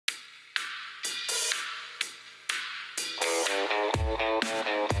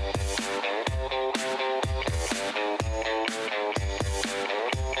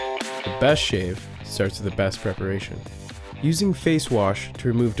The best shave starts with the best preparation. Using face wash to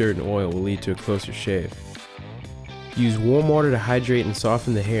remove dirt and oil will lead to a closer shave. Use warm water to hydrate and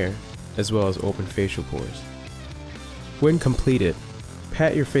soften the hair, as well as open facial pores. When completed,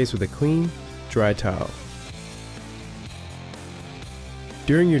 pat your face with a clean, dry towel.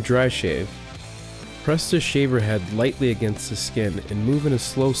 During your dry shave, press the shaver head lightly against the skin and move in a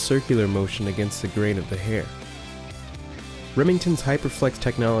slow circular motion against the grain of the hair. Remington's HyperFlex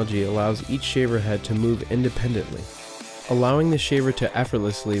technology allows each shaver head to move independently, allowing the shaver to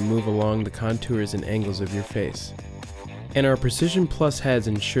effortlessly move along the contours and angles of your face. And our Precision Plus heads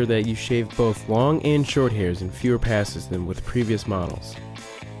ensure that you shave both long and short hairs in fewer passes than with previous models.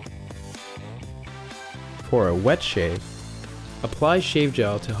 For a wet shave, apply shave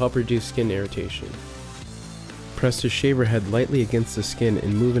gel to help reduce skin irritation. Press the shaver head lightly against the skin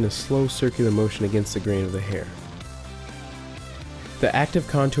and move in a slow circular motion against the grain of the hair. The Active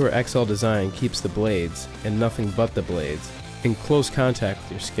Contour XL design keeps the blades, and nothing but the blades, in close contact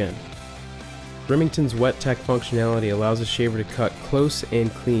with your skin. Remington's Wet Tech functionality allows a shaver to cut close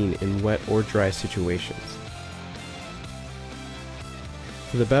and clean in wet or dry situations.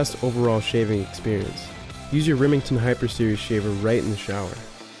 For the best overall shaving experience, use your Remington Hyper Series shaver right in the shower.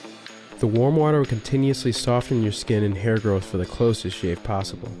 The warm water will continuously soften your skin and hair growth for the closest shave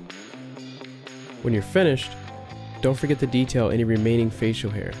possible. When you're finished, don't forget to detail any remaining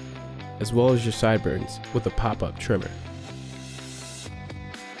facial hair, as well as your sideburns, with a pop-up trimmer.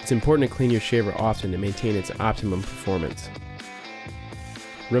 It's important to clean your shaver often to maintain its optimum performance.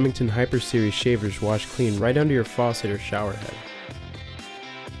 Remington Hyper Series shavers wash clean right under your faucet or shower head.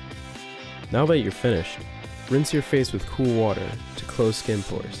 Now that you're finished, rinse your face with cool water to close skin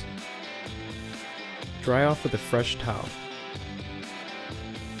pores. Dry off with a fresh towel.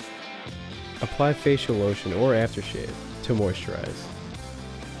 Apply facial lotion or aftershave to moisturize.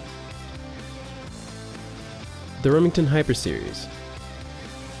 The Remington Hyper Series,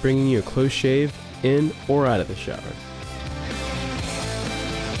 bringing you a close shave in or out of the shower.